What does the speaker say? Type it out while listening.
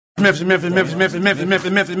Memphis, Memphis, Memphis, Memphis, Memphis, Memphis,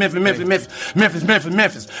 Memphis, Memphis, Memphis, Memphis, Memphis, Memphis,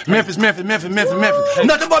 Memphis, Memphis, Memphis, Memphis, Memphis, Memphis.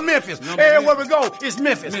 Nothing but Memphis. Everywhere we go, it's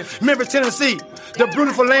Memphis. Memphis, Tennessee, the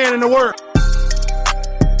beautiful land in the world.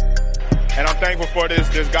 And I'm thankful for this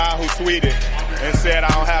guy who tweeted and said, I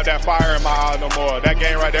don't have that fire in my eye no more. That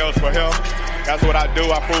game right there was for him. That's what I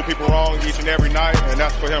do. I prove people wrong each and every night, and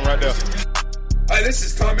that's for him right there. Hi, this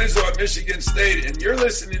is Tom Izzo at Michigan State, and you're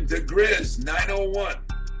listening to Grizz 901.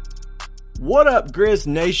 What up, Grizz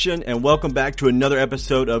Nation, and welcome back to another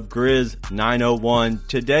episode of Grizz 901.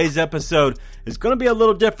 Today's episode is going to be a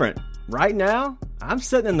little different. Right now, I'm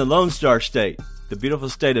sitting in the Lone Star State, the beautiful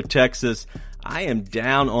state of Texas. I am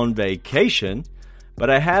down on vacation, but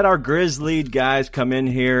I had our Grizz lead guys come in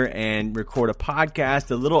here and record a podcast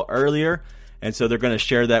a little earlier, and so they're going to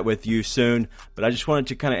share that with you soon. But I just wanted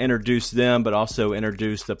to kind of introduce them, but also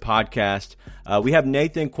introduce the podcast. We have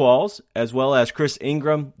Nathan Qualls as well as Chris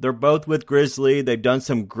Ingram. They're both with Grizz Lead. They've done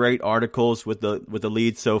some great articles with the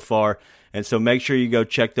lead so far, and so make sure you go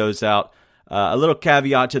check those out. A little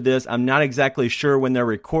caveat to this, I'm not exactly sure when they're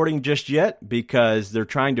recording just yet because they're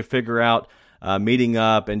trying to figure out meeting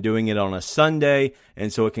up and doing it on a Sunday,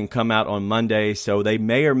 and so it can come out on Monday. So they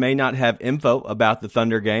may or may not have info about the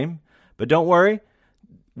Thunder game. But don't worry,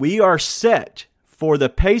 we are set for the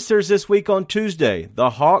Pacers this week on Tuesday,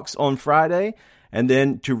 the Hawks on Friday, and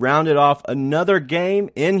then to round it off, another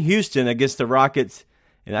game in Houston against the Rockets.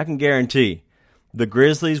 And I can guarantee the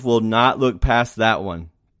Grizzlies will not look past that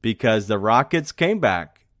one because the Rockets came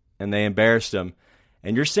back and they embarrassed them.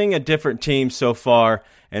 And you're seeing a different team so far,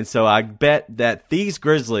 and so I bet that these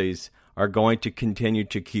Grizzlies are going to continue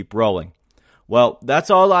to keep rolling. Well, that's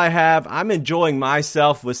all I have. I'm enjoying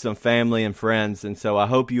myself with some family and friends, and so I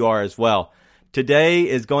hope you are as well. Today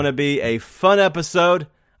is going to be a fun episode.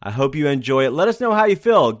 I hope you enjoy it. Let us know how you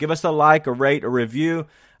feel. Give us a like, a rate, a review.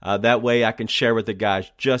 That way I can share with the guys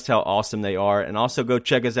just how awesome they are. And also go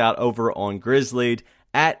check us out over on Grizz Lead,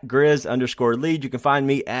 at Grizz_Lead. You can find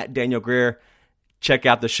me at Daniel Greer. Check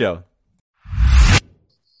out the show.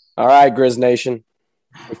 All right, Grizz Nation.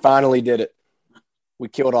 We finally did it. We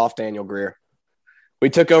killed off Daniel Greer. We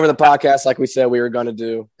took over the podcast like we said we were going to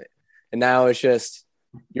do. And now it's just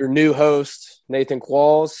your new host, Nathan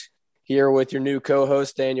Qualls, here with your new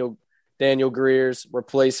co-host, Daniel Greer's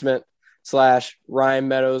replacement / Ryan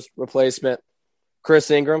Meadows replacement, Chris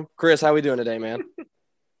Ingram. Chris, how we doing today, man?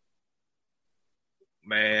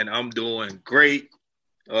 Man, I'm doing great.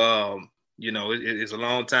 It's a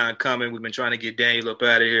long time coming. We've been trying to get Daniel up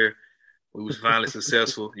out of here. We was finally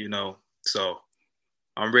successful, so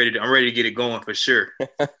I'm ready to get it going for sure.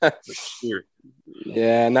 For sure.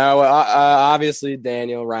 Yeah, no, obviously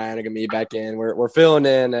Daniel, Ryan are going to be back in. We're filling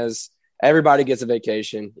in as everybody gets a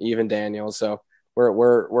vacation, even Daniel. So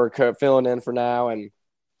we're filling in for now and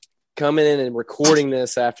coming in and recording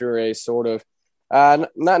this after a sort of not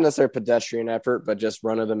necessarily pedestrian effort, but just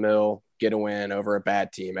run-of-the-mill get a win over a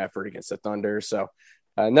bad team effort against the Thunder. So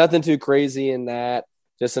nothing too crazy in that.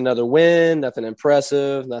 Just another win, nothing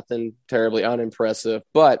impressive, nothing terribly unimpressive.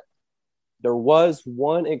 But there was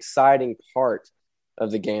one exciting part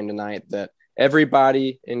of the game tonight that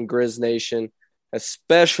everybody in Grizz Nation,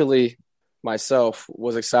 especially myself,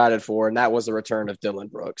 was excited for, and that was the return of Dillon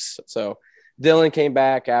Brooks. So Dillon came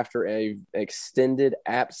back after a extended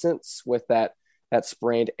absence with that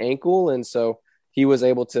sprained ankle, and so he was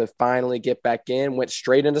able to finally get back in, went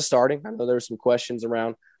straight into starting. I know there were some questions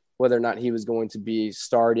around whether or not he was going to be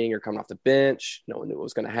starting or coming off the bench. No one knew what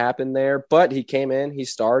was going to happen there, but he came in, he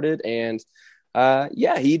started, and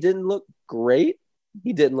he didn't look great.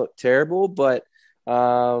 He didn't look terrible, but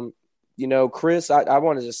Chris, I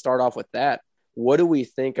wanted to start off with that. What do we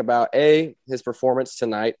think about his performance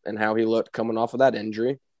tonight and how he looked coming off of that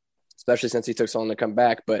injury, especially since he took so long to come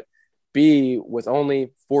back, but B, with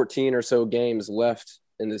only 14 or so games left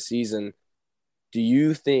in the season, do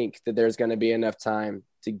you think that there's going to be enough time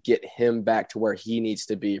to get him back to where he needs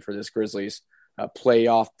to be for this Grizzlies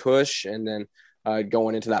playoff push and then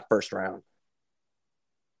going into that first round?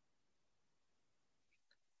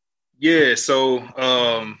 Yeah, so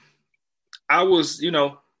I was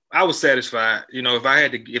satisfied. If I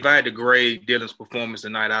had to grade Dillon's performance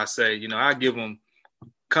tonight, I'd say, I give him,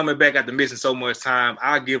 coming back after missing so much time,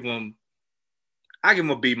 I give him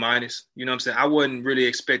a B-. You know what I'm saying? I wasn't really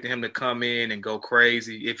expecting him to come in and go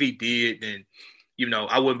crazy. If he did, then,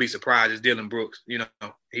 I wouldn't be surprised. It's Dillon Brooks.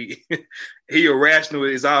 He irrational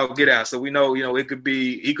as all get out. So we know, it could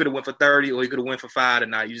be, he could have went for 30 or he could have went for 5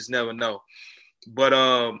 tonight. You just never know. But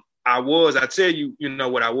I tell you,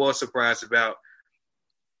 what I was surprised about.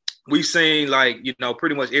 We've seen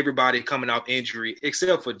pretty much everybody coming off injury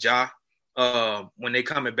except for Ja. when they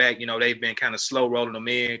coming back, they've been kind of slow rolling them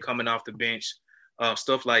in, coming off the bench,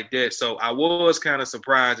 stuff like that. So I was kind of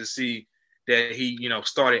surprised to see that he,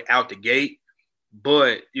 started out the gate.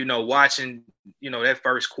 But, watching, that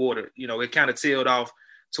first quarter, it kind of tailed off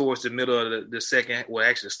towards the middle of the second, well,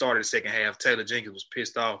 actually the start of the second half. Taylor Jenkins was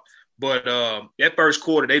pissed off. But that first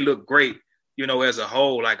quarter, they looked great, as a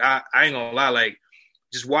whole. Like, I ain't going to lie, like,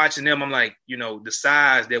 just watching them, I'm like, the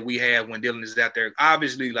size that we have when Dillon is out there.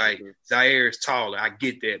 Obviously, like, Zaire is taller. I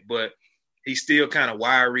get that. But he's still kind of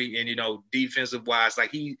wiry and, defensive-wise.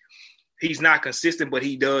 Like, he's not consistent, but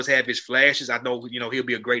he does have his flashes. I know, he'll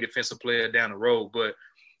be a great defensive player down the road. But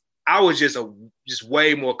I was just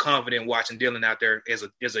way more confident watching Dillon out there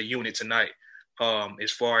as a unit tonight,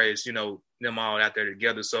 as far as, them all out there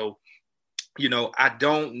together. So, I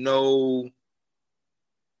don't know.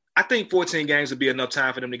 I think 14 games would be enough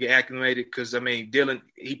time for them to get acclimated because, Dillon,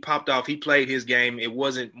 he popped off. He played his game. It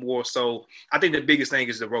wasn't more so. I think the biggest thing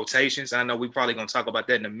is the rotations. I know we're probably going to talk about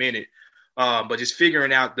that in a minute, but just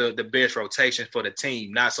figuring out the best rotation for the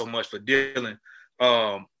team, not so much for Dillon,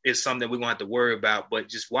 is something we're going to have to worry about. But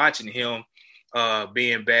just watching him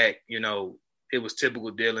being back, it was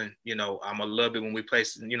typical Dillon. I'm going to love it when we play,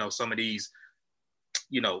 some of these,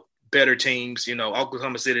 better teams.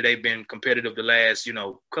 Oklahoma City, they've been competitive the last,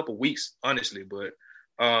 couple weeks, honestly. But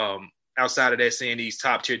outside of that, seeing these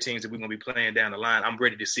top tier teams that we're going to be playing down the line, I'm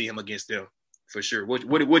ready to see him against them for sure.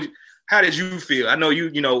 How did you feel? I know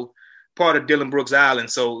you part of Dillon Brooks Island.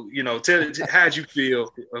 So, how did you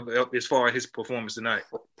feel as far as his performance tonight?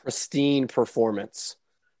 Pristine performance.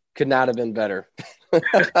 Could not have been better.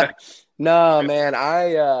 No, man.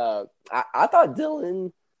 I thought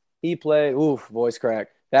Dillon, he played, voice crack.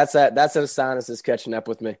 That's a sinus is catching up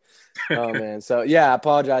with me. Oh, man. So, yeah, I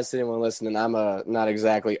apologize to anyone listening. I'm not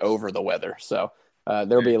exactly over the weather. So,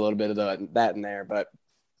 there'll be a little bit of that in there. But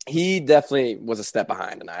he definitely was a step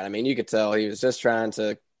behind tonight. You could tell he was just trying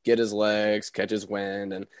to get his legs, catch his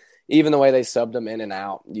wind. And even the way they subbed him in and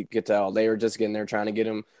out, you could tell they were just getting there trying to get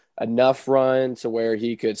him enough run to where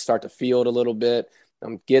he could start to field a little bit,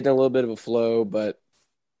 getting a little bit of a flow, but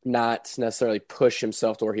not necessarily push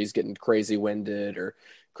himself to where he's getting crazy winded or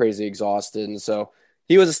crazy exhausted. And so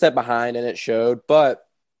he was a step behind and it showed. But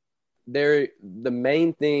the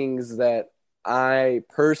main things that I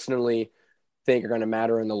personally think are going to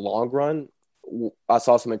matter in the long run, I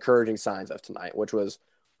saw some encouraging signs of tonight, which was,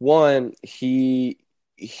 one, he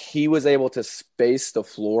was able to space the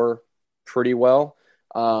floor pretty well.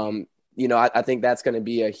 I think that's going to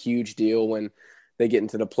be a huge deal when they get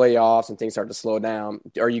into the playoffs and things start to slow down.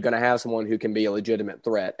 Are you going to have someone who can be a legitimate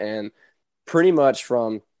threat? And pretty much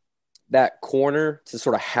from that corner to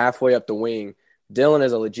sort of halfway up the wing, Dillon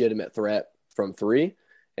is a legitimate threat from three.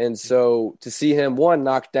 And so to see him, one,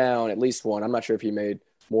 knock down at least one, I'm not sure if he made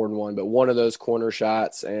more than one, but one of those corner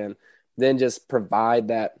shots and then just provide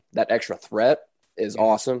that extra threat is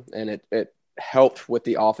awesome. And it helped with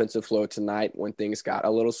the offensive flow tonight when things got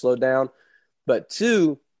a little slowed down. But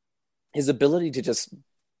two, his ability to just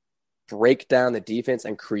break down the defense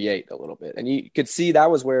and create a little bit. And you could see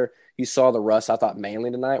that was where you saw the rust, I thought,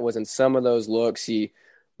 mainly tonight, was in some of those looks. He,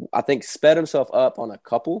 I think, sped himself up on a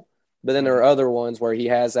couple, but then there are other ones where he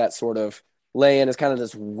has that sort of lay-in. It's kind of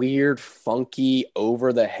this weird, funky,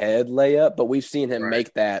 over-the-head layup, but we've seen him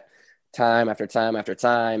make that time after time after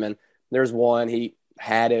time. And there's one, he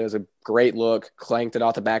had it was a great look, clanked it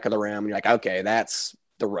off the back of the rim. And you're like, okay, that's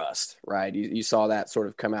the rust, right? You saw that sort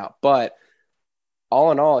of come out. But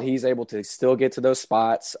all in all, he's able to still get to those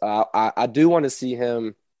spots. I do want to see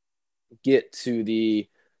him get to the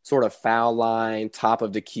sort of foul line, top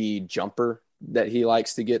of the key jumper that he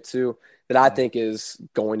likes to get to, that I think is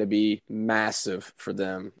going to be massive for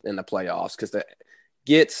them in the playoffs, because that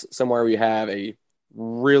gets somewhere where you have a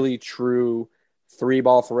really true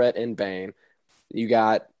three-ball threat in Bane. You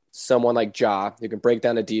got someone like Ja who can break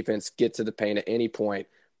down the defense, get to the paint at any point,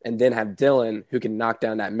 and then have Dillon who can knock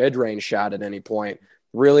down that mid-range shot at any point.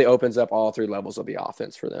 Really opens up all three levels of the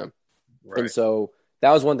offense for them. Right. And so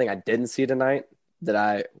that was one thing I didn't see tonight that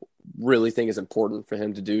I really think is important for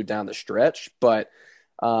him to do down the stretch. But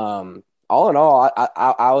all in all,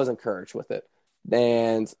 I was encouraged with it.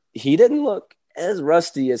 And he didn't look as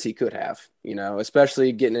rusty as he could have,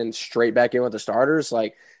 especially getting in straight back in with the starters.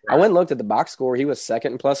 Like, right. I went and looked at the box score. He was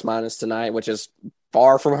second in plus minus tonight, which is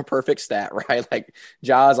far from a perfect stat, right? Like,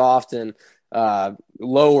 Ja's often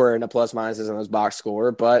lower in the plus minuses in his box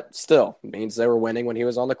score, but still means they were winning when he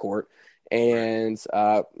was on the court. And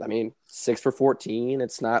 6 for 14.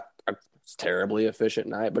 It's not a terribly efficient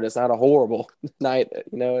night, but it's not a horrible night,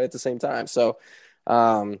 at the same time. So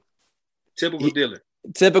typical Dillon.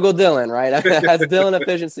 Typical Dylan, right? That's Dylan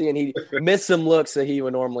efficiency, and he missed some looks that he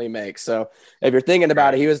would normally make. So if you're thinking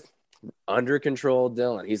about it, he was under control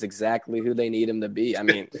Dylan. He's exactly who they need him to be. I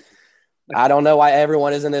mean, I don't know why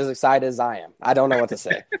everyone isn't as excited as I am. I don't know what to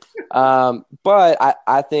say. But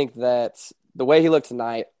I think that the way he looked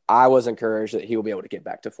tonight, I was encouraged that he will be able to get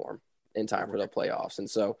back to form in time for the playoffs. And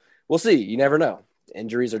so we'll see. You never know.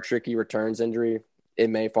 Injuries are tricky. Returns injury, it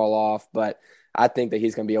may fall off. But I think that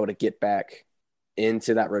he's going to be able to get back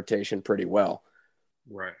into that rotation pretty well.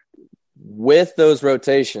 Right. With those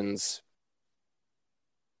rotations,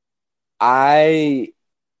 I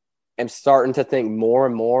am starting to think more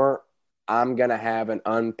and more I'm going to have an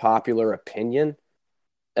unpopular opinion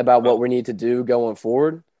about what we need to do going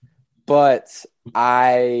forward. But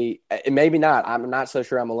maybe not. I'm not so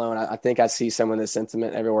sure I'm alone. I think I see some of this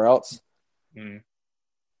sentiment everywhere else. Mm.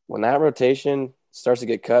 When that rotation starts to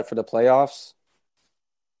get cut for the playoffs,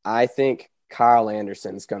 I think Kyle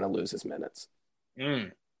Anderson's going to lose his minutes.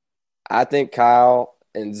 Mm. I think Kyle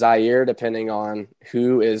and Zaire, depending on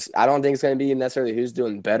who is – I don't think it's going to be necessarily who's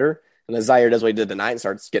doing better. And then Zaire does what he did tonight and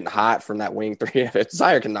starts getting hot from that wing three.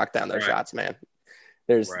 Zaire can knock down those shots, man.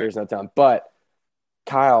 There's no time. But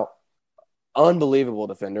Kyle, unbelievable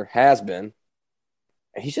defender, has been.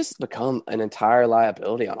 He's just become an entire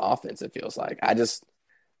liability on offense, it feels like.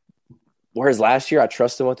 Whereas last year I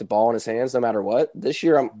trusted him with the ball in his hands no matter what. This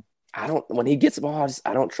year when he gets the ball,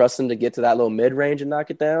 I don't trust him to get to that little mid-range and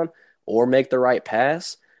knock it down or make the right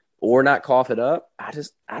pass or not cough it up. I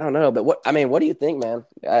don't know. But what do you think, man?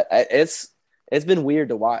 It's been weird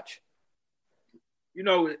to watch. You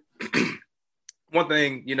know, one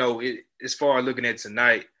thing, as far as looking at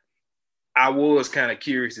tonight, I was kind of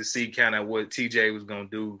curious to see kind of what TJ was going to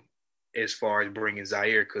do as far as bringing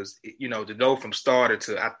Zaire because, to go from starter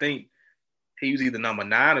to, I think he was either number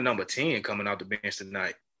 9 or number 10 coming off the bench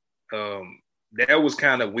tonight. That was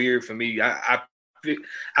kind of weird for me. I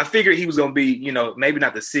figured he was going to be, maybe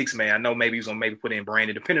not the 6th man. I know maybe he was going to put in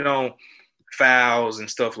Brandon, depending on fouls and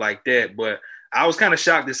stuff like that. But I was kind of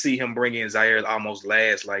shocked to see him bring in Zaire almost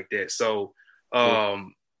last like that. So,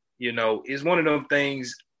 it's one of them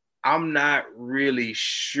things. I'm not really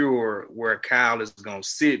sure where Kyle is going to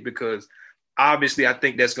sit because obviously I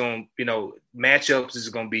think that's going to, matchups is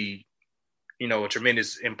going to be, a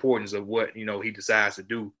tremendous importance of what, he decides to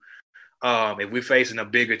do. If we're facing a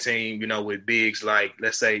bigger team, with bigs like,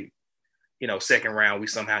 let's say, second round, we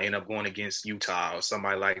somehow end up going against Utah or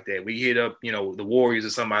somebody like that. We hit up, the Warriors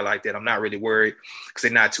or somebody like that. I'm not really worried because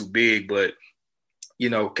they're not too big. But,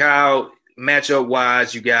 Kyle,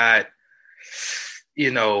 matchup-wise, you got,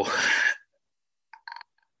 I'm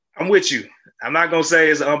with you. I'm not going to say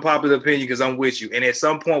it's an unpopular opinion because I'm with you. And at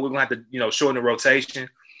some point, we're going to have to, shorten the rotation.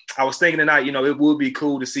 I was thinking tonight, it would be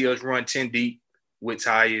cool to see us run 10 deep with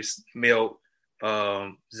Tyus, Milt,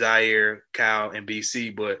 Zaire, Kyle, and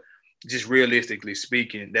BC. But just realistically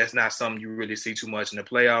speaking, that's not something you really see too much in the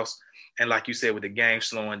playoffs. And like you said, with the game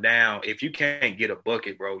slowing down, if you can't get a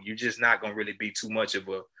bucket, bro, you're just not going to really be too much of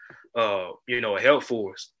a help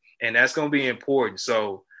for us. And that's going to be important.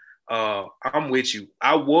 So I'm with you.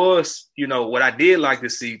 I was, what I did like to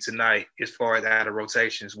see tonight as far as out of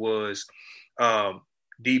rotations was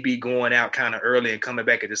DB going out kind of early and coming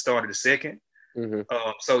back at the start of the second. Mm-hmm.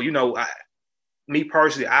 So, me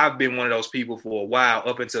personally, I've been one of those people for a while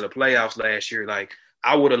up until the playoffs last year. Like,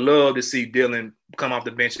 I would have loved to see Dylan come off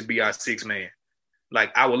the bench and be our 6th man.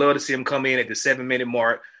 Like, I would love to see him come in at the 7-minute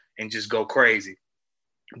mark and just go crazy.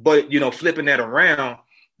 But, flipping that around,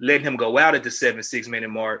 letting him go out at the 6-minute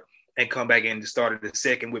mark and come back in the start of the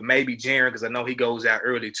second with maybe Jaren, because I know he goes out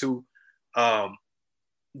early too.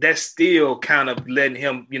 That's still kind of letting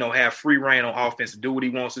him, have free reign on offense to do what he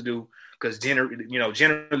wants to do. Because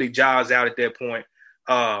generally Ja's out at that point.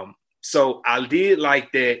 So I did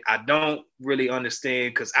like that. I don't really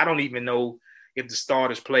understand because I don't even know if the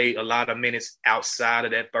starters played a lot of minutes outside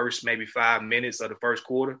of that first maybe 5 minutes of the first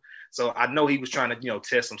quarter. So I know he was trying to,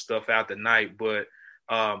 test some stuff out tonight. But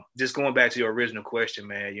just going back to your original question,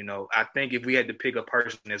 man, I think if we had to pick a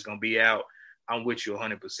person that's going to be out, I'm with you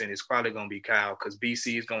 100%. It's probably going to be Kyle because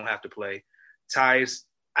BC is going to have to play. Tyus,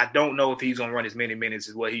 I don't know if he's going to run as many minutes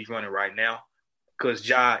as what he's running right now because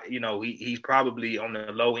Ja, he's probably on the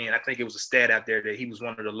low end. I think it was a stat out there that he was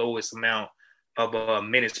one of the lowest amount of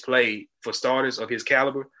minutes played for starters of his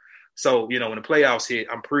caliber. So, when the playoffs hit,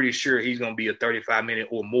 I'm pretty sure he's going to be a 35-minute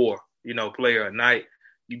or more, player a night.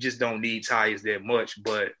 You just don't need Tyus that much.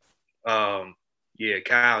 But, Kyle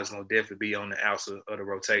is going to definitely be on the outside of the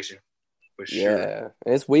rotation for sure. Yeah,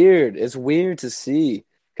 it's weird. It's weird to see.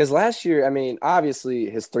 Because last year, obviously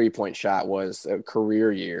his 3-point shot was a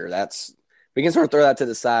career year. That's we can sort of throw that to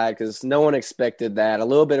the side because no one expected that. A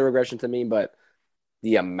little bit of regression to me, but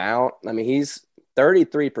the amount, I mean, he's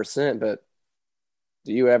 33%, but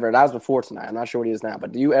do you ever, that was before tonight, I'm not sure what he is now,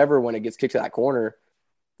 but do you ever, when it gets kicked to that corner,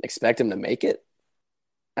 expect him to make it?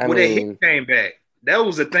 That hit came back. That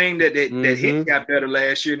was the thing that hit got better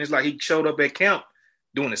last year, and it's like he showed up at camp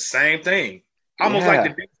doing the same thing. Almost like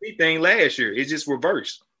the BC thing last year. It's just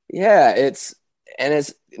reversed. Yeah, it's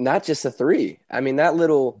not just a three. I mean, that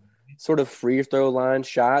little sort of free throw line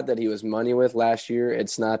shot that he was money with last year,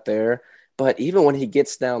 it's not there. But even when he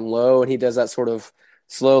gets down low and he does that sort of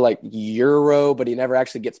slow, like Euro, but he never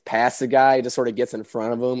actually gets past the guy, he just sort of gets in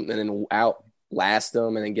front of him and then outlast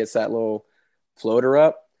him and then gets that little floater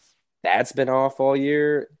up. That's been off all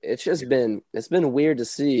year. It's just been weird to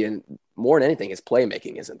see. And more than anything, his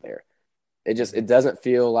playmaking isn't there. It doesn't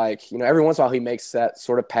feel like, every once in a while he makes that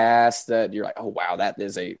sort of pass that you're like, oh, wow, that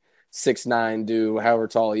is a 6'9" dude, however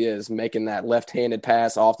tall he is, making that left-handed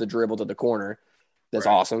pass off the dribble to the corner. That's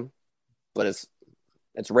awesome. But it's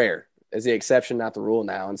rare. It's the exception, not the rule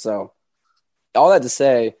now. And so all that to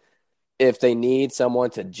say, if they need someone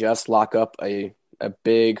to just lock up a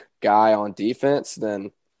big guy on defense, then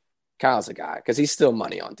Kyle's a guy because he's still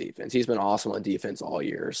money on defense. He's been awesome on defense all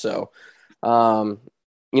year. So,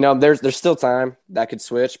 there's still time that could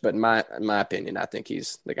switch, but in my opinion, I think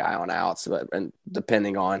he's the guy on outs. And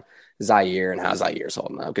depending on Zaire and how Zaire's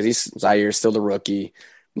holding up, because Zaire's still the rookie,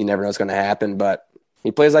 you never know what's going to happen. But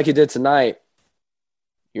he plays like he did tonight.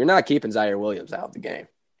 You're not keeping Zaire Williams out of the game.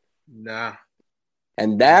 Nah.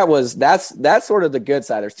 And that's sort of the good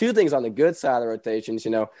side. There's two things on the good side of the rotations.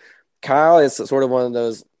 Kyle is sort of one of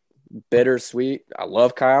those bittersweet. I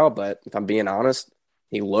love Kyle, but if I'm being honest,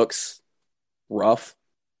 he looks rough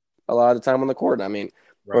a lot of the time on the court. I mean,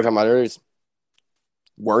 we're talking about there's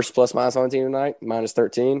worst plus minus on the team tonight, minus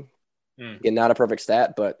 13. Again, not a perfect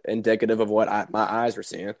stat, but indicative of what my eyes were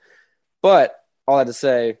seeing. But all that to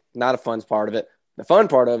say, not a fun part of it. The fun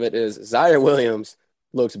part of it is Zaire Williams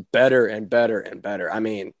looks better and better and better. I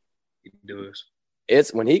mean, he does.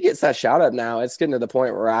 It's when he gets that shot up now, it's getting to the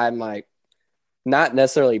point where I'm like, not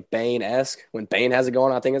necessarily Bane-esque. When Bane has it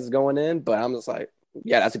going, I think it's going in, but I'm just like,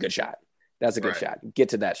 yeah, that's a good shot. That's a good shot. Get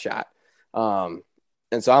to that shot. And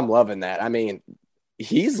so I'm loving that. I mean,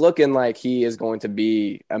 he's looking like he is going to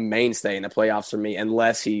be a mainstay in the playoffs for me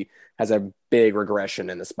unless he has a big regression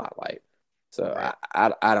in the spotlight. So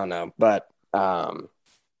I don't know. But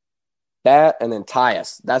that and then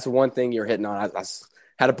Tyus, that's one thing you're hitting on. I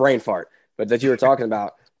had a brain fart, but that you were talking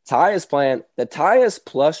about. Tyus playing, the Tyus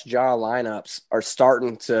plus Ja lineups are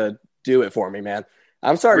starting to do it for me, man.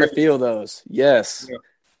 I'm starting to feel those. Yes. Yeah.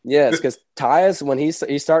 Yes, because Tyus, when he's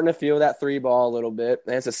starting to feel that three ball a little bit,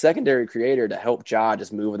 and it's a secondary creator to help Ja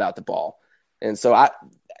just move without the ball. And so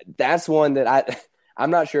that's one that I'm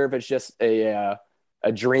not sure if it's just a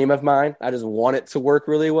dream of mine. I just want it to work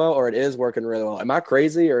really well, or it is working really well. Am I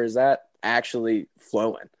crazy, or is that actually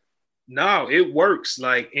flowing? No, it works.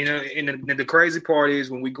 Like, and the crazy part is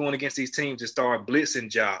when we're going against these teams that start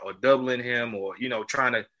blitzing Ja or doubling him or,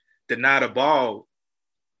 trying to deny the ball,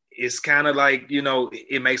 it's kind of like,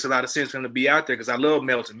 it makes a lot of sense for him to be out there because I love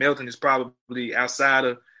Melton. Melton is probably outside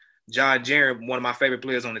of Ja and Jaren, one of my favorite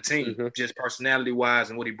players on the team, just personality-wise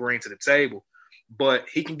and what he brings to the table. But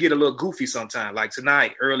he can get a little goofy sometimes. Like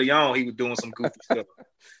tonight, early on, he was doing some goofy stuff.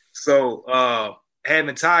 So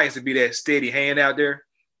having Tyus to be that steady hand out there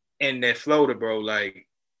and that floater, bro, like,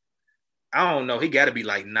 I don't know. He got to be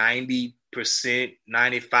like 90%,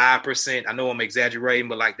 95%. I know I'm exaggerating,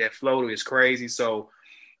 but like that floater is crazy. So,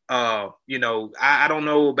 I don't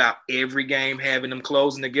know about every game having them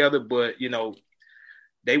closing together, but,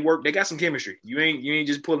 they work. They got some chemistry. You ain't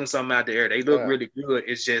just pulling something out the air. They look really good.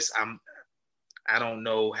 It's just I don't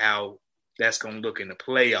know how that's going to look in the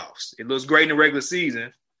playoffs. It looks great in the regular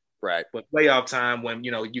season. Right. But playoff time when,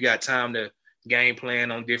 you got time to game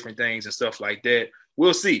plan on different things and stuff like that,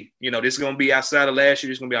 we'll see. This is going to be outside of last year.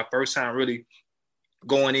 This is going to be our first time really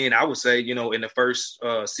going in, I would say, in the first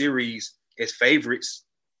series as favorites,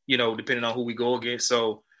 depending on who we go against.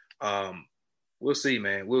 So we'll see,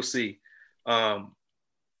 man. We'll see.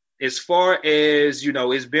 As far as,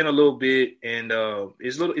 it's been a little bit and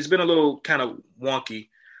it's been a little kind of wonky.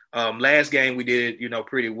 Last game we did,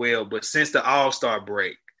 pretty well. But since the All-Star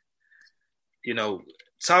break,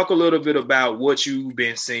 talk a little bit about what you've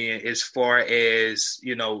been seeing as far as,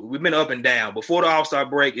 we've been up and down. Before the All-Star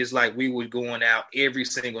break, it's like we were going out every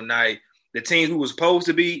single night. The teams we were supposed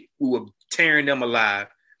to beat, we were tearing them alive.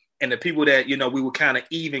 And the people that, we were kind of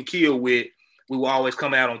even keel with, we will always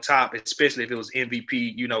come out on top, especially if it was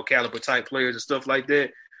MVP, caliber type players and stuff like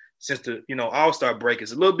that. Since the, All-Star break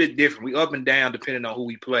is a little bit different. We up and down depending on who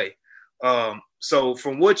we play. So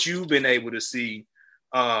from what you've been able to see,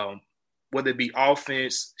 whether it be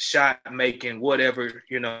offense, shot making, whatever,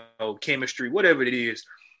 chemistry, whatever it is,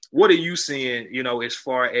 what are you seeing, as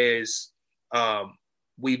far as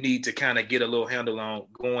we need to kind of get a little handle on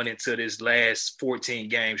going into this last 14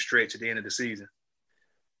 game stretch at the end of the season?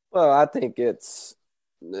 Well, I think it's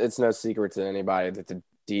no secret to anybody that the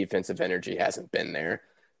defensive energy hasn't been there.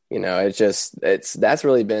 That's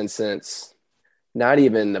really been since not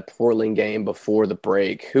even the Portland game before the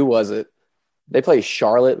break. Who was it? They played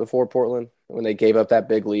Charlotte before Portland when they gave up that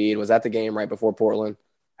big lead. Was that the game right before Portland?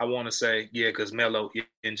 I want to say, yeah, because Melo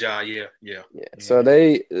and Ja, yeah. So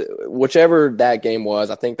they, whichever that game was,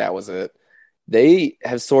 I think that was it. They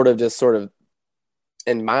have sort of,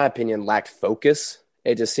 in my opinion, lacked focus.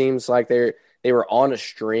 It just seems like they were on a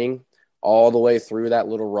string all the way through that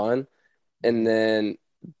little run. And then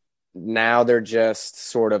now they're just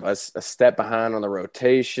sort of a step behind on the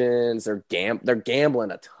rotations. They're gambling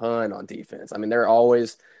a ton on defense. I mean, they're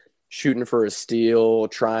always shooting for a steal,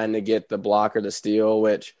 trying to get the block or the steal,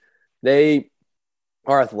 which they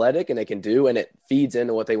are athletic and they can do, and it feeds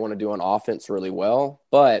into what they want to do on offense really well.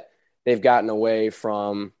 But they've gotten away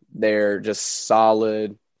from their just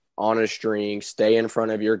solid, on a string, stay in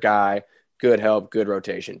front of your guy, good help, good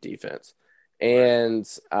rotation defense. And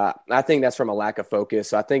I think that's from a lack of focus.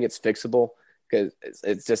 So I think it's fixable because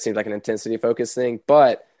it just seems like an intensity focus thing.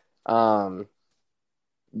 But I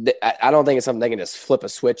don't think it's something they can just flip a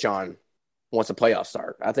switch on once the playoffs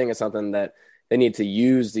start. I think it's something that they need to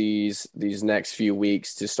use these next few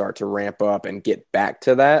weeks to start to ramp up and get back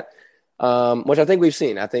to that, which I think we've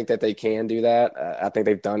seen. I think that they can do that. I think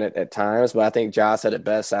they've done it at times, but I think Ja said it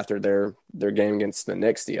best after their game against the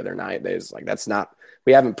Knicks the other night.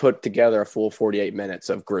 We haven't put together a full 48 minutes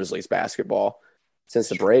of Grizzlies basketball since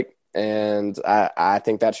the break, and I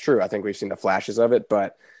think that's true. I think we've seen the flashes of it,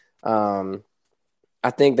 but I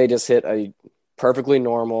think they just hit a perfectly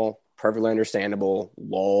normal, perfectly understandable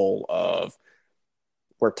lull of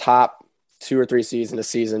we're top 2 or 3 seeds in a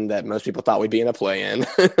season that most people thought we'd be in a play-in.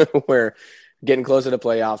 We're getting closer to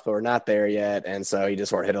playoffs, but we're not there yet, and so he just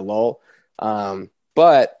sort of hit a lull.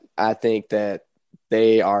 But I think that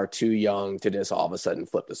they are too young to just all of a sudden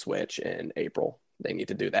flip the switch in April. They need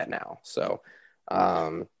to do that now. So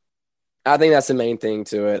I think that's the main thing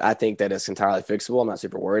to it. I think that it's entirely fixable. I'm not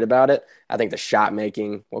super worried about it. I think the shot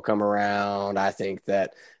making will come around. I think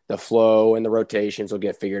that the flow and the rotations will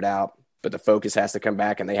get figured out, but the focus has to come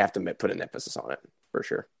back and they have to put an emphasis on it for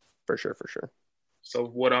sure. So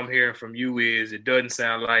what I'm hearing from you is it doesn't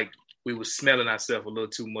sound like we were smelling ourselves a little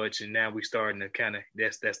too much, and now we starting to kind of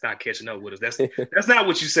that's not catching up with us. That's not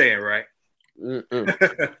what you're saying, right?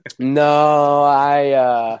 No,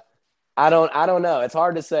 I don't know. It's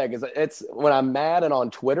hard to say because it's when I'm mad and on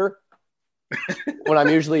Twitter, when I'm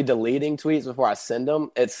usually deleting tweets before I send them,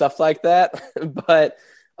 it's stuff like that. But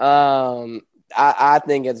I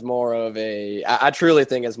think it's more of I truly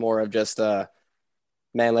think it's more of just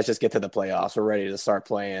man, let's just get to the playoffs. We're ready to start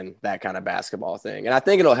playing that kind of basketball thing. And I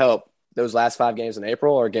think it'll help. Those last 5 games in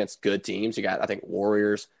April are against good teams. You got, I think,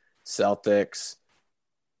 Warriors, Celtics,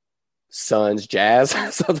 Suns, Jazz,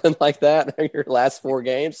 something like that. Your last 4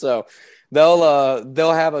 games, so they'll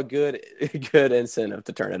have a good incentive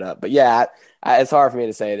to turn it up. But yeah, it's hard for me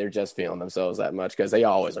to say they're just feeling themselves that much because they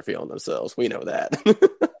always are feeling themselves. We know that.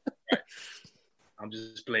 I'm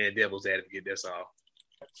just playing devil's advocate. That's all.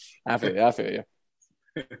 I feel you.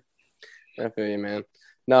 I feel you, man.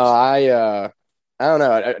 No, I don't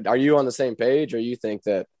know. Are you on the same page, or you think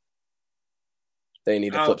that they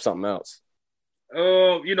need to flip something else?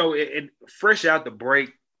 Fresh out the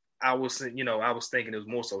break, I was thinking it was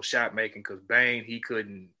more so shot making because Bane he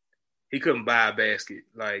couldn't buy a basket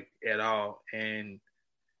like at all, and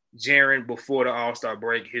Jaren before the All-Star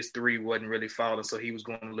break, his 3 wasn't really falling, so he was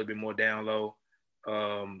going a little bit more down low.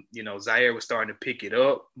 Zaire was starting to pick it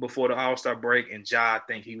up before the All-Star break, and Ja, I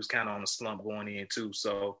think he was kind of on a slump going in too.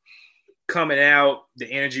 So coming out, the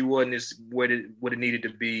energy wasn't what it needed to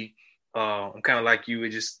be. I'm kind of like you.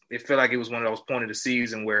 It felt like it was one of those points of the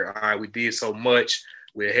season where, all right, we did so much.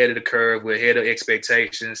 We're ahead of the curve. We're ahead of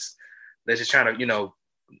expectations. Let's just try to,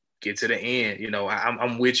 get to the end.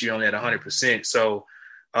 I'm with you on that 100%. So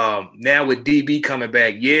now with DB coming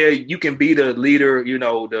back, yeah, you can be the leader,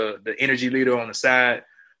 the energy leader on the side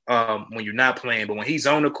when you're not playing. But when he's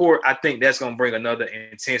on the court, I think that's going to bring another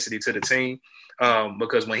intensity to the team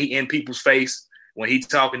because when he in people's face, when he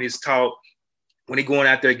talking his talk, when he going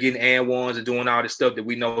out there getting and ones and doing all the stuff that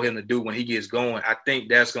we know him to do when he gets going, I think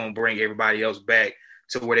that's going to bring everybody else back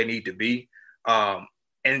to where they need to be.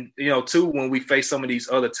 And, too, when we face some of these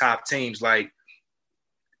other top teams, like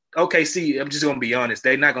OKC, I'm just gonna be honest,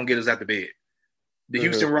 they're not gonna get us out the bed. The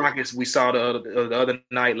Houston Rockets, we saw the other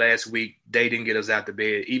night last week, they didn't get us out the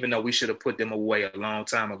bed, even though we should have put them away a long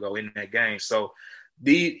time ago in that game. So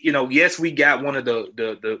yes, we got one of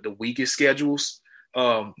the weakest schedules,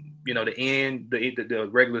 the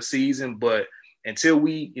regular season, but until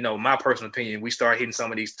we, my personal opinion, we start hitting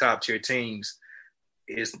some of these top tier teams,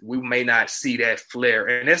 we may not see that flare.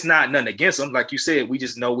 And that's not nothing against them. Like you said, we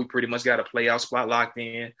just know we pretty much got a playoff spot locked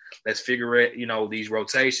in. Let's figure out, these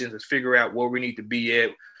rotations. Let's figure out where we need to be at,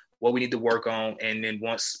 what we need to work on. And then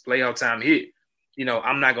once playoff time hit,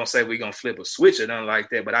 I'm not going to say we're going to flip a switch or nothing like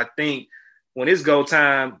that. But I think when it's go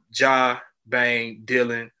time, Ja, Bane,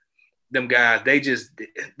 Dylan, them guys,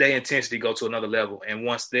 they intensity go to another level. And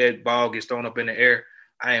once that ball gets thrown up in the air,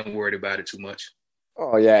 I ain't worried about it too much.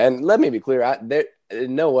 Oh, yeah. And let me be clear.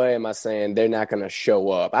 In no way am I saying they're not going to show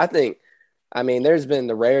up. There's been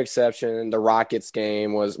the rare exception. The Rockets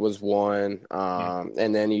game was one.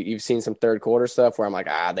 And then you've seen some third quarter stuff where I'm like,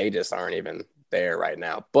 they just aren't even there right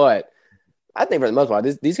now. But I think for the most part,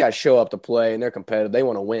 these guys show up to play and they're competitive. They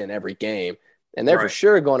want to win every game. And they're for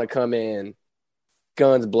sure going to come in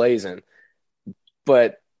guns blazing.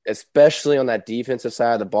 But especially on that defensive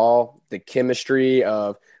side of the ball, the chemistry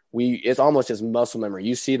of it's almost just muscle memory.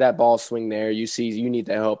 You see that ball swing there. You see you need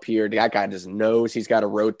the help here. That guy just knows he's got to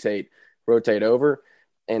rotate over.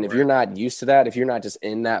 And if you're not used to that, if you're not just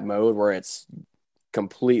in that mode where it's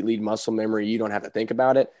completely muscle memory, you don't have to think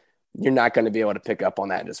about it, you're not going to be able to pick up on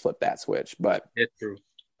that and just flip that switch. But it's true.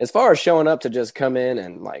 As far as showing up to just come in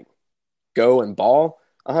and go and ball,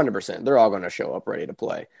 100%, they're all going to show up ready to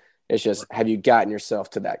play. It's just, have you gotten yourself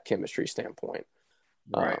to that chemistry standpoint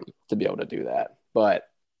to be able to do that? But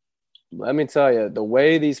let me tell you, the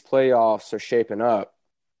way these playoffs are shaping up,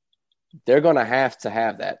 they're going to have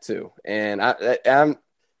that too. And this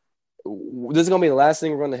is going to be the last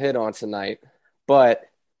thing we're going to hit on tonight, but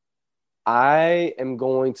I am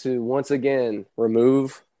going to once again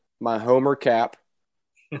remove my Homer cap,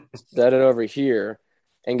 set it over here,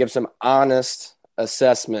 and give some honest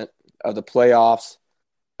assessment of the playoffs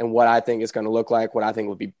and what I think it's going to look like, what I think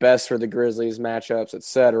would be best for the Grizzlies matchups,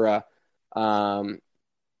 etc.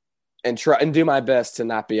 And try and do my best to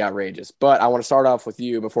not be outrageous. But I want to start off with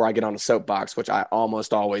you before I get on the soapbox, which I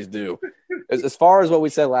almost always do. As far as what we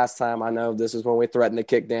said last time, I know this is when we threatened to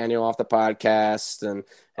kick Daniel off the podcast and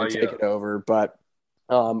take it over. But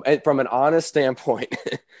from an honest standpoint,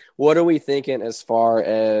 what are we thinking as far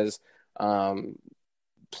as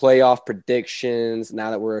playoff predictions now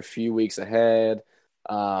that we're a few weeks ahead,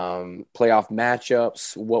 playoff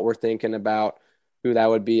matchups, what we're thinking about, who that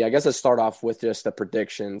would be? I guess let's start off with just the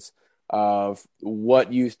predictions of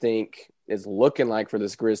what you think is looking like for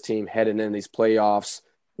this Grizz team heading in these playoffs,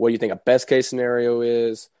 what you think a best case scenario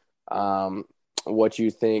is, what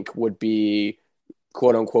you think would be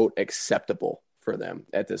quote unquote acceptable for them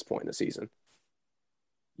at this point in the season.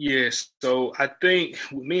 Yes. So I think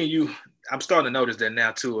me and you, I'm starting to notice that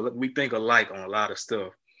now too. We think alike on a lot of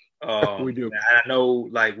stuff. We do. I know,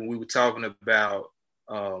 like when we were talking about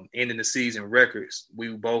ending the season records, we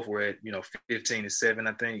both were at 15-7,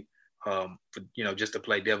 I think. Just to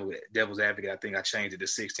play devil's advocate, I think I changed it to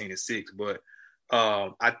 16-6. But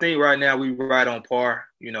I think right now we were right on par,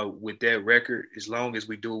 with that record. As long as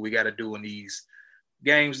we do what we got to do in these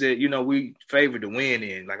games that we favor to win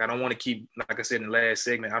in. Like I don't want to keep, like I said in the last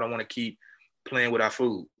segment, I don't want to keep playing with our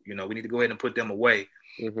food. We need to go ahead and put them away.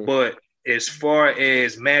 Mm-hmm. But as far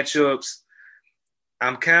as matchups,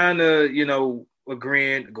 I'm kind of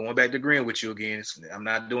going back to agreeing with you again. I'm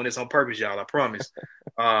not doing this on purpose, y'all, I promise.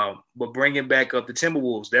 But bringing back up the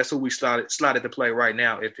Timberwolves, that's who we slotted to play right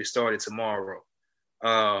now if it started tomorrow.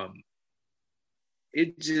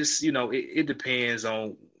 It just, it depends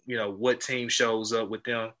on, what team shows up with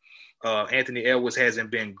them. Anthony Edwards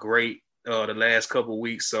hasn't been great the last couple of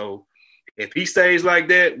weeks. So if he stays like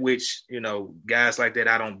that, which, guys like that,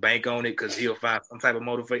 I don't bank on it because he'll find some type of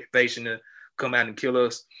motivation to come out and kill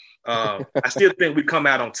us. I still think we come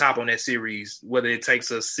out on top on that series, whether it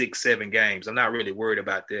takes us 6-7 games. I'm not really worried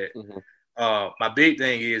about that. Mm-hmm. My big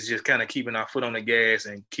thing is just kind of keeping our foot on the gas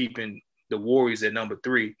and keeping the Warriors at number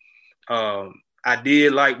 3. I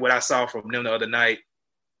did like what I saw from them the other night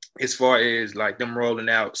as far as like them rolling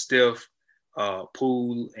out Steph,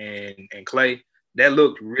 Poole, and Clay. That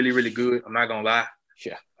looked really, really good. I'm not going to lie.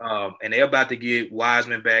 Yeah. And they're about to get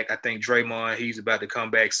Wiseman back. I think Draymond, he's about to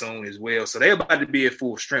come back soon as well. So they're about to be at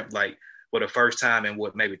full strength, like for the first time in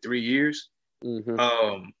maybe 3 years.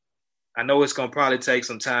 Mm-hmm. I know it's going to probably take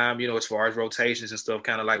some time, as far as rotations and stuff,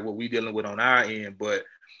 kind of like what we're dealing with on our end. But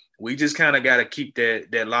we just kind of got to keep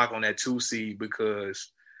that lock on that 2 seed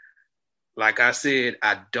because, like I said,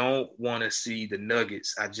 I don't want to see the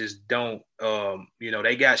Nuggets. I just don't.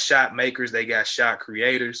 They got shot makers, they got shot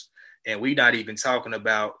creators, and we not even talking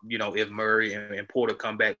about, if Murray and Porter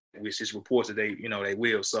come back, which is reports that they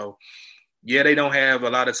will. So, yeah, they don't have a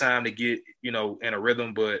lot of time to get, in a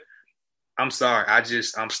rhythm, but I'm sorry.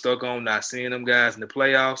 I'm stuck on not seeing them guys in the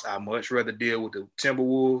playoffs. I much rather deal with the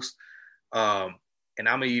Timberwolves. And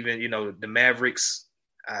I'm even, the Mavericks,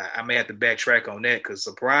 I may have to backtrack on that because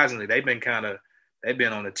surprisingly, they've been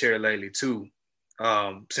on the tear lately too,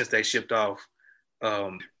 since they shipped off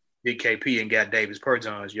Big KP and got Davis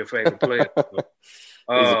Bertans, your favorite player.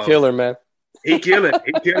 He's a killer, man. He killing,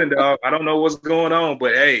 dog. I don't know what's going on,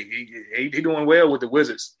 but hey, he doing well with the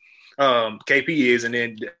Wizards. KP is, and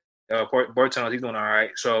then Bertans, he's doing all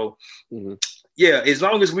right. So, yeah, as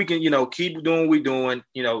long as we can, keep doing what we're doing,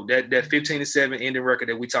 that 15-7 ending record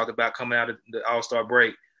that we talked about coming out of the All-Star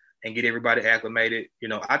break and get everybody acclimated,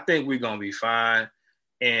 I think we're going to be fine.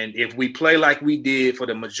 And if we play like we did for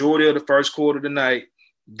the majority of the first quarter tonight,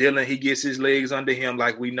 Dillon, he gets his legs under him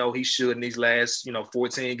like we know he should in these last,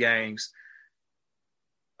 14 games.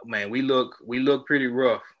 Man, we look pretty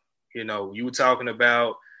rough. You were talking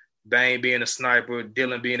about Bane being a sniper,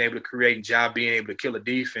 Dillon being able to create, and Ja being able to kill a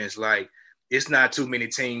defense. Like, it's not too many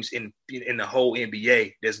teams in the whole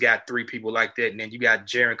NBA that's got three people like that. And then you got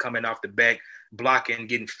Jaren coming off the back, blocking,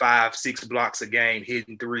 getting 5-6 blocks a game,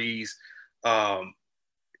 hitting threes.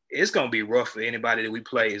 It's going to be rough for anybody that we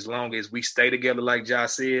play as long as we stay together, like Ja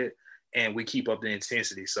said, and we keep up the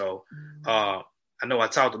intensity. So I know I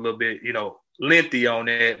talked a little bit, lengthy on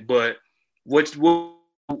that, but where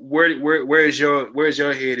is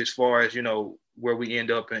your head as far as, where we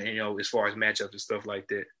end up and, as far as matchups and stuff like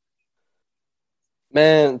that?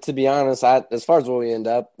 Man, to be honest, as far as where we end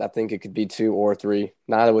up, I think it could be 2 or 3.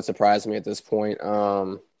 Neither would surprise me at this point.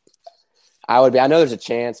 I know there's a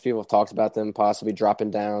chance. People have talked about them possibly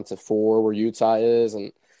dropping down to 4 where Utah is,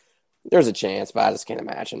 and there's a chance, but I just can't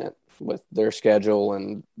imagine it with their schedule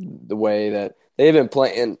and the way that they've been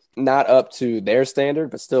playing, not up to their standard,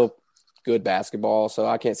 but still good basketball. So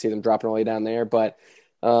I can't see them dropping all the way down there. But,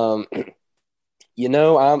 I'm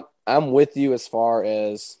with you as far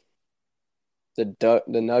as the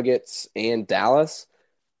Nuggets and Dallas.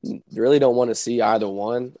 Really don't want to see either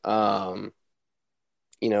one.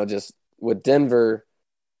 Just with Denver,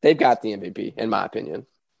 they've got the MVP, in my opinion.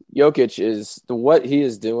 Jokic is what he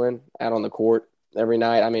is doing out on the court every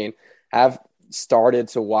night. I mean, I've started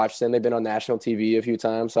to watch them. They've been on national TV a few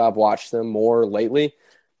times, so I've watched them more lately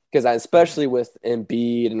because especially with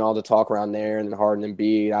Embiid and all the talk around there and Harden and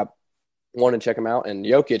Embiid, I want to check them out. And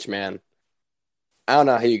Jokic, man, I don't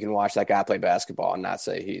know how you can watch that guy play basketball and not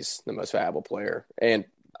say he's the most valuable player. And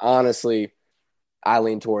honestly, I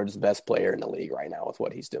lean towards the best player in the league right now with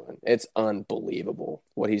what he's doing. It's unbelievable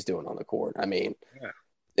what he's doing on the court. I mean,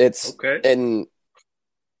 it's okay. And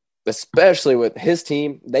especially with his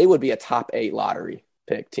team, they would be a top 8 lottery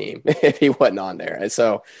pick team if he wasn't on there. And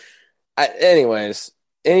so, anyways,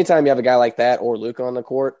 anytime you have a guy like that or Luka on the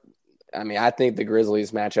court, I mean, I think the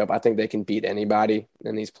Grizzlies match up. I think they can beat anybody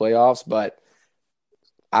in these playoffs, but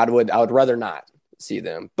I would rather not see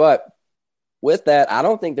them. But with that, I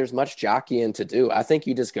don't think there's much jockeying to do. I think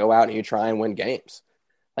you just go out and you try and win games.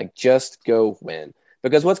 Like, just go win.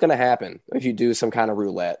 Because what's going to happen if you do some kind of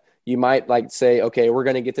roulette? You might say, okay, we're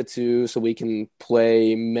going to get to 2 so we can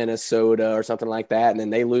play Minnesota or something like that. And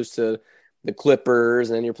then they lose to the Clippers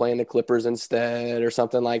and then you're playing the Clippers instead or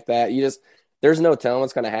something like that. There's no telling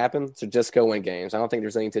what's going to happen. So just go win games. I don't think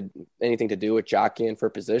there's anything to do with jockeying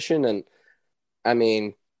for position. And I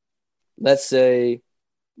mean, let's say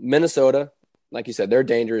Minnesota, like you said, they're a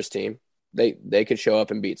dangerous team. They could show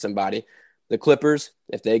up and beat somebody. The Clippers,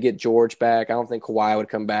 if they get George back, I don't think Kawhi would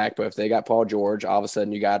come back, but if they got Paul George, all of a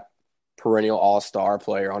sudden you got perennial all-star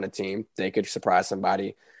player on a team. They could surprise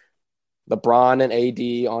somebody. LeBron and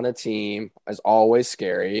AD on a team is always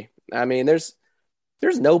scary. I mean, there's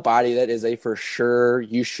nobody that is a for sure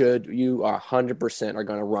you 100% are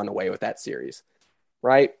going to run away with that series,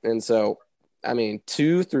 right? And so, I mean,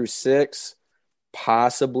 2 through 6,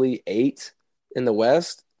 possibly 8 in the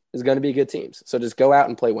West is going to be good teams. So just go out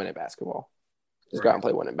and play winning basketball. Just go out and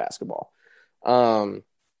play winning basketball.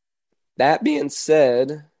 That being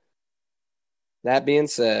said,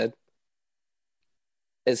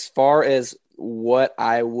 as far as what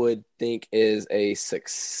I would think is a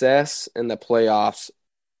success in the playoffs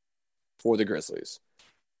for the Grizzlies,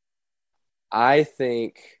 I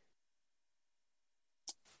think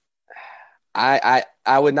I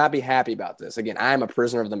would not be happy about this. Again, I'm a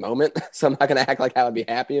prisoner of the moment, so I'm not going to act like I would be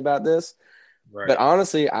happy about this. Right. But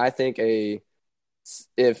honestly, I think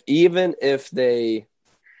if they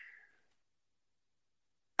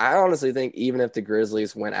I honestly think even if the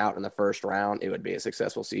Grizzlies went out in the first round, it would be a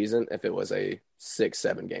successful season if it was a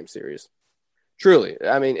 6-7 game series. Truly.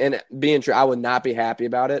 I mean, and being true, I would not be happy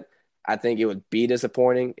about it. I think it would be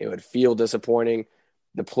disappointing. It would feel disappointing.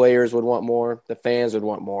 The players would want more. The fans would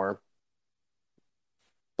want more.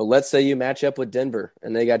 But let's say you match up with Denver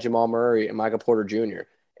and they got Jamal Murray and Michael Porter Jr.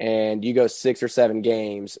 and you go 6 or 7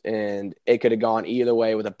 games and it could have gone either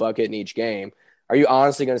way with a bucket in each game. Are you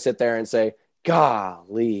honestly going to sit there and say,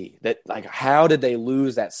 golly, that like how did they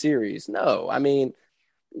lose that series? No, I mean,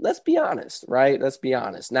 let's be honest, right? Let's be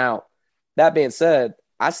honest. Now, that being said,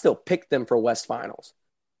 I still picked them for West Finals.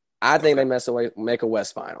 I think they make a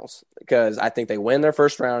West Finals because I think they win their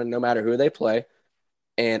first round no matter who they play.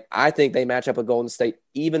 And I think they match up with Golden State,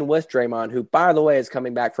 even with Draymond, who, by the way, is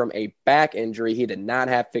coming back from a back injury he did not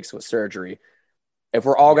have fixed with surgery. If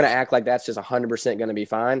we're all going to act like that's just 100% going to be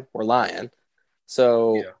fine, we're lying.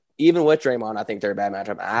 So even with Draymond, I think they're a bad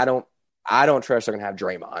matchup. I don't trust they're going to have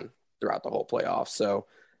Draymond throughout the whole playoffs. So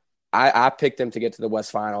I picked them to get to the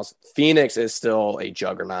West Finals. Phoenix is still a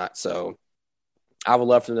juggernaut, so I would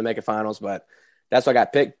love for them to make a finals, but that's what I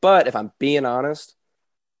got picked. But if I'm being honest,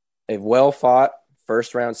 a well-fought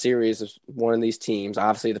first-round series is one of these teams.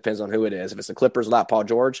 Obviously, it depends on who it is. If it's the Clippers without Paul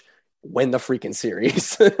George, win the freaking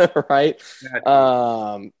series, right?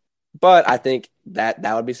 But I think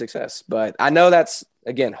that would be success. But I know that's,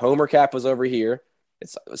 again, Homer Cap was over here.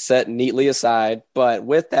 It's set neatly aside. But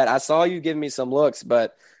with that, I saw you giving me some looks,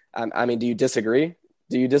 but I mean, do you disagree?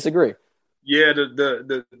 Yeah,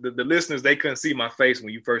 the listeners, they couldn't see my face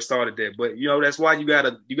when you first started that, but that's why you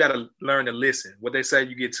gotta learn to listen. What they say,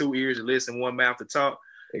 you get 2 ears to listen, 1 mouth to talk.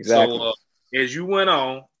 Exactly. So as you went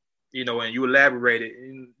on, and you elaborated,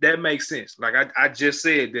 and that makes sense. Like I just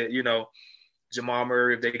said that Jamal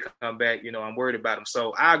Murray, if they come back, I'm worried about him.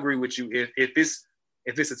 So I agree with you. If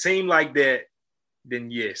it's a team like that, then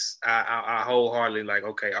yes, I wholeheartedly like,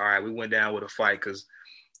 okay, all right, we went down with a fight because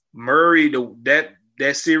Murray,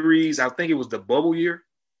 that series, I think it was the bubble year,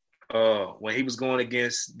 when he was going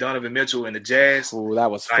against Donovan Mitchell and the Jazz. Ooh, that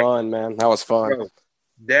was fun, man. That was fun. Bro,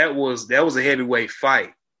 that was a heavyweight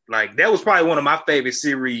fight. Like that was probably one of my favorite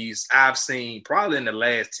series I've seen probably in the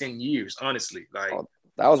last 10 years, honestly. Like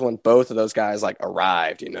that was when both of those guys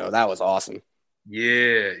arrived, that was awesome.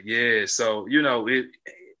 Yeah. So,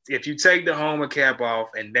 if you take the Homer Cap off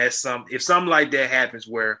and if something like that happens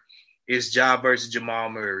where it's Ja versus Jamal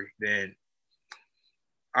Murray, then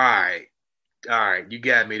all right, you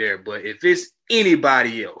got me there. But if it's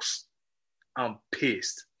anybody else, I'm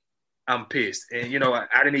pissed. And,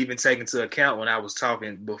 I didn't even take into account when I was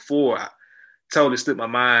talking before. I totally slipped my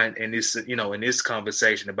mind in this, in this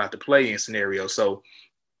conversation about the play-in scenario. So,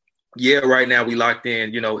 yeah, right now we locked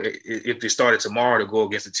in, if it started tomorrow to go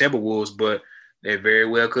against the Timberwolves, but they very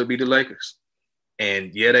well could be the Lakers.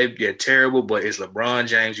 And, yeah, they're terrible, but it's LeBron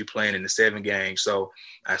James you're playing in the 7 games. So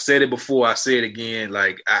I said it before, I say it again,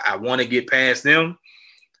 like I want to get past them.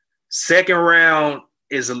 Second round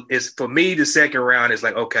is for me, the second round is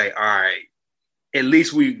like, okay, all right, at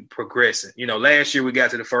least we progressing. Last year we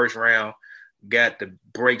got to the first round, got the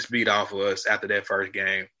brakes beat off of us after that first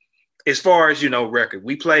game. As far as, record,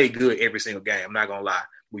 we played good every single game. I'm not going to lie.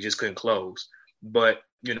 We just couldn't close. But,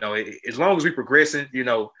 as long as we progressing,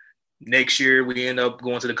 next year we end up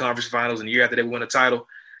going to the conference finals and the year after that we win a title,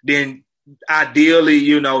 then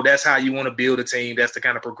ideally, that's how you want to build a team. That's the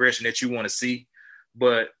kind of progression that you want to see.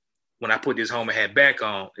 But when I put this Homer hat back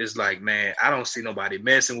on, it's like, man, I don't see nobody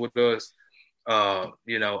messing with us. I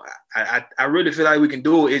really feel like we can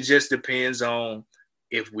do it. It just depends on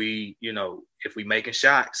if we making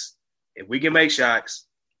shots. If we can make shots,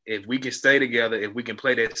 if we can stay together, if we can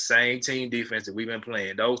play that same team defense that we've been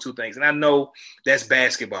playing, those 2 things. And I know that's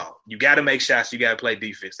basketball. You got to make shots. You got to play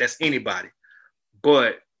defense. That's anybody.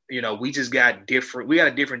 But, we just got a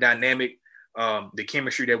different dynamic. The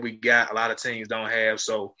chemistry that we got, a lot of teams don't have.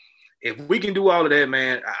 So if we can do all of that,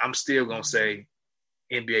 man, I'm still going to say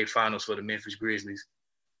NBA Finals for the Memphis Grizzlies.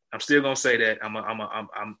 I'm still going to say that. I'm like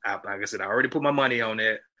I said, I already put my money on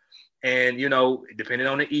that. And, depending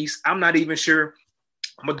on the East, I'm not even sure.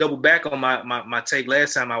 I'm going to double back on my take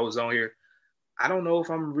last time I was on here. I don't know if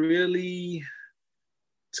I'm really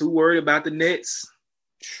too worried about the Nets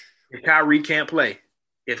if Kyrie can't play.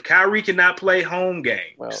 If Kyrie cannot play home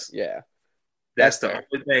games, well, yeah, that's the only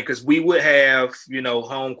thing. Because we would have,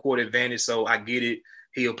 home court advantage. So I get it.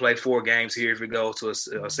 He'll play 4 games here if we go to a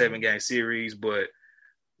 7-game series. But,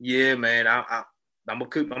 yeah, man, I'm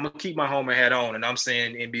gonna keep my Homer hat on, and I'm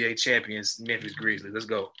saying NBA champions, Memphis Grizzlies. Let's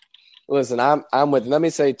go. Listen, I'm with. Let me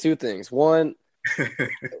say 2 things. One,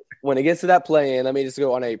 when it gets to that play-in, let me just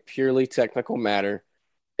go on a purely technical matter.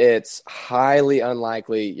 it's highly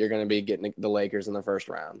unlikely you're going to be getting the Lakers in the first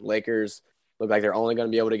round. Lakers look like they're only going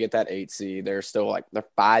to be able to get that 8 seed. They're still they're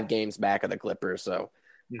 5 games back of the Clippers, so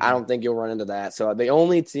I don't think you'll run into that. So the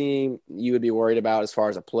only team you would be worried about as far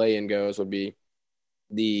as a play-in goes would be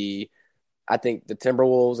I think the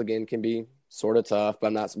Timberwolves, again, can be sort of tough, but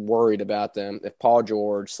I'm not worried about them. If Paul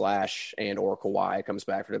George / and or Kawhi comes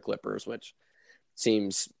back for the Clippers, which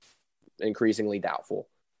seems increasingly doubtful.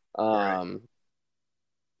 Right.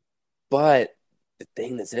 But the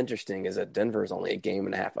thing that's interesting is that Denver is only a game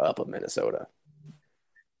and a half up of Minnesota.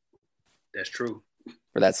 That's true.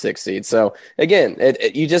 For that 6 seed. So, again,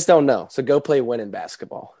 you just don't know. So go play winning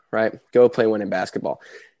basketball, right? Go play winning basketball.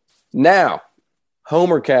 Now,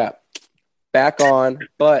 Homer Cap, back on,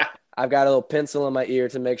 but I've got a little pencil in my ear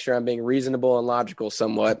to make sure I'm being reasonable and logical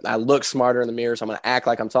somewhat. I look smarter in the mirror, so I'm going to act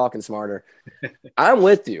like I'm talking smarter. I'm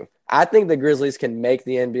with you. I think the Grizzlies can make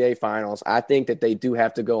the NBA Finals. I think that they do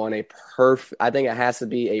have to go on I think it has to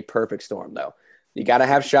be a perfect storm, though. You got to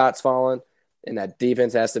have shots falling, and that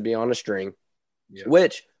defense has to be on a string,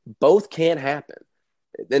 which both can happen.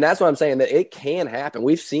 And that's what I'm saying, that it can happen.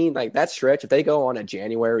 We've seen like that stretch. If they go on a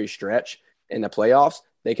January stretch in the playoffs,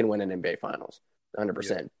 they can win an NBA Finals, 100%.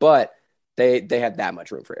 Yeah. But they have that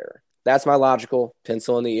much room for error. That's my logical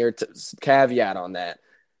pencil in the ear caveat on that.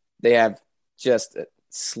 They have just a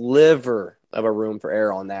sliver of a room for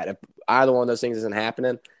error on that. If either one of those things isn't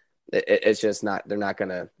happening, it's just not. They're not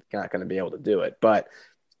gonna be able to do it. But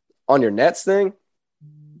on your Nets thing,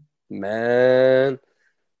 man,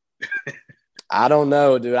 I don't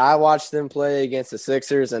know, dude. I watched them play against the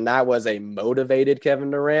Sixers, and that was a motivated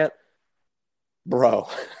Kevin Durant. Bro,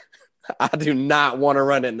 I do not want to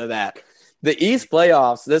run into that. The East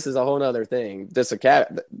playoffs, this is a whole other thing. The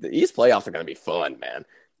East playoffs are going to be fun, man.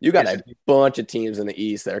 You got a bunch of teams in the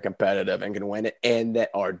East that are competitive and can win it, and that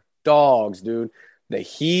are dogs, dude. The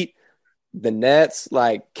Heat, the Nets,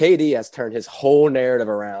 like KD has turned his whole narrative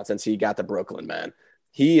around since he got to Brooklyn, man.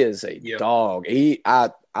 He is a dog. I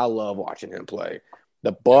love watching him play.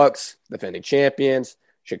 The Bucks, defending champions.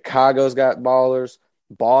 Chicago's got ballers.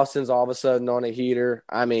 Boston's all of a sudden on a heater.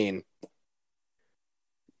 I mean,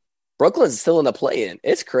 Brooklyn's still in the play-in.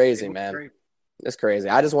 It's crazy, man. It's crazy.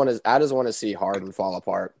 I just want to see Harden fall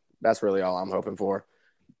apart. That's really all I'm hoping for.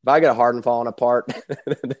 If I get a Harden falling apart,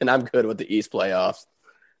 then I'm good with the East playoffs.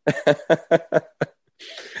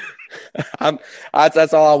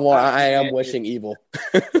 That's all I want. I am wishing evil.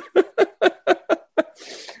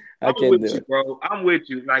 I'm with you, bro. I'm with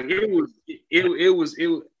you. Like it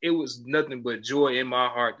was nothing but joy in my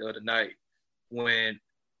heart the other night when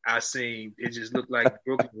I seen it. Just looked like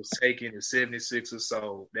Brooklyn was taking the 76ers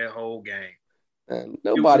soul that whole game. And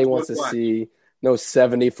nobody wants to see no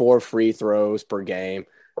 74 free throws per game.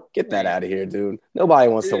 Get that out of here, dude. Nobody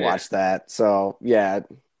wants to watch that. So yeah,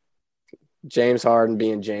 James Harden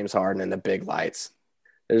being James Harden and the big lights.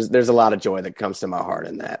 There's a lot of joy that comes to my heart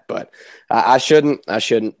in that, but I shouldn't,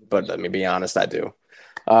 but let me be honest, I do.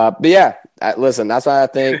 But yeah, listen, that's why I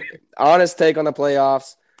think honest take on the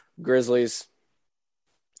playoffs, Grizzlies,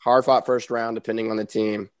 hard fought first round, depending on the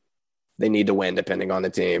team. They need to win depending on the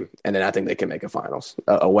team. And then I think they can make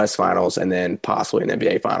a West Finals, and then possibly an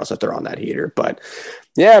NBA Finals if they're on that heater. But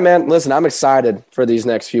yeah, man, listen, I'm excited for these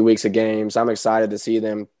next few weeks of games. I'm excited to see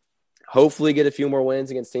them hopefully get a few more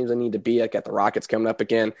wins against teams they need to beat. Like got the Rockets coming up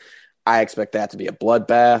again. I expect that to be a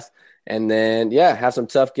bloodbath. And then, yeah, have some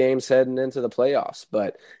tough games heading into the playoffs.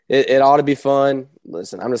 But it ought to be fun.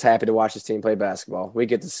 Listen, I'm just happy to watch this team play basketball. We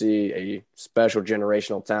get to see a special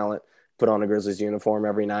generational talent put on a Grizzlies uniform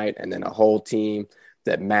every night, and then a whole team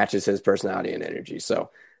that matches his personality and energy. So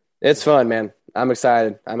it's fun, man. I'm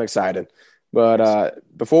excited. But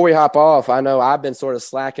before we hop off, I know I've been sort of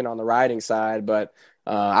slacking on the writing side, but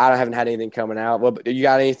I haven't had anything coming out. Well, you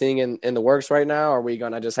got anything in the works right now? Or are we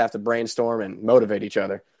gonna just have to brainstorm and motivate each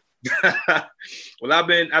other? Well, I've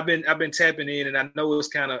been tapping in, and I know it's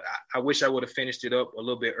kind of. I wish I would have finished it up a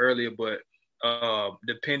little bit earlier, but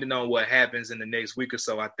depending on what happens in the next week or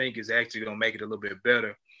so, I think it's actually gonna make it a little bit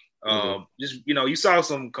better. Just you saw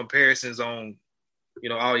some comparisons on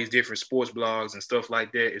all these different sports blogs and stuff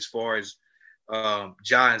like that as far as Ja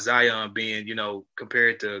and Zion being,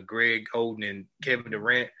 compared to Greg Oden and Kevin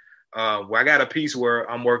Durant. Well, I got a piece where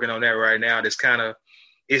I'm working on that right now. That's kind of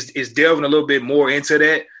is delving a little bit more into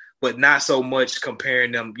that, but not so much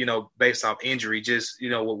comparing them, based off injury. Just,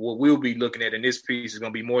 what we'll be looking at in this piece is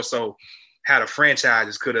going to be more so how the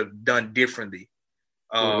franchises could have done differently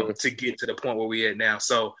to get to the point where we're at now.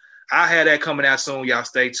 So I had that coming out soon. Y'all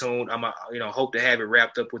stay tuned. I'm hope to have it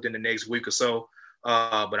wrapped up within the next week or so.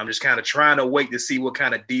 But I'm just kind of trying to wait to see what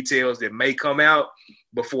kind of details that may come out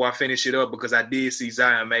before I finish it up, because I did see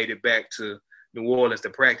Zion made it back to New Orleans to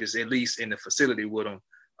practice, at least in the facility with him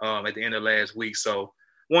at the end of last week. So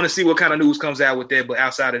want to see what kind of news comes out with that. But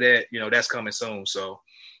outside of that, that's coming soon. So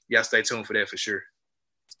yeah, stay tuned for that for sure.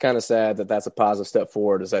 It's kind of sad that that's a positive step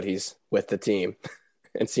forward, is that he's with the team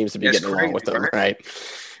and seems to be getting along with them, right?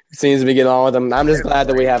 Seems to be getting along with them. I'm just glad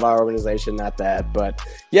that we have our organization, not that. But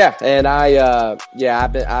yeah, and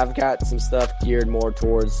I've got some stuff geared more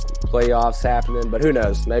towards playoffs happening, but who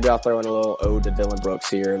knows? Maybe I'll throw in a little ode to Dylan Brooks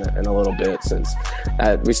here in a little bit, since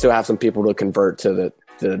we still have some people to convert to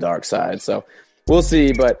the dark side. So we'll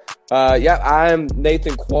see. But I'm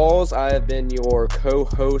Nathan Qualls. I have been your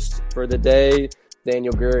co-host for the day.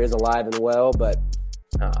 Daniel Greer is alive and well, but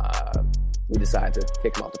we decided to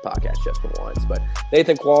kick him off the podcast just for once. But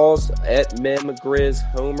Nathan Qualls at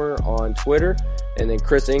MemGrizzHomer on Twitter, and then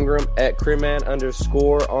Chris Ingram at Crimman_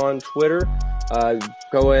 on Twitter.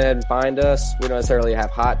 Go ahead and find us. We don't necessarily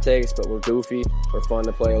have hot takes, but we're goofy. We're fun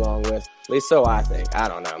to play along with. At least so I think. I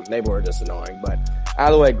don't know. Maybe we're just annoying. But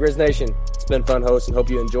either way, Grizz Nation, it's been fun hosting. Hope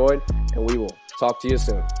you enjoyed, and we will talk to you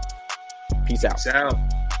soon. Peace out. Peace out.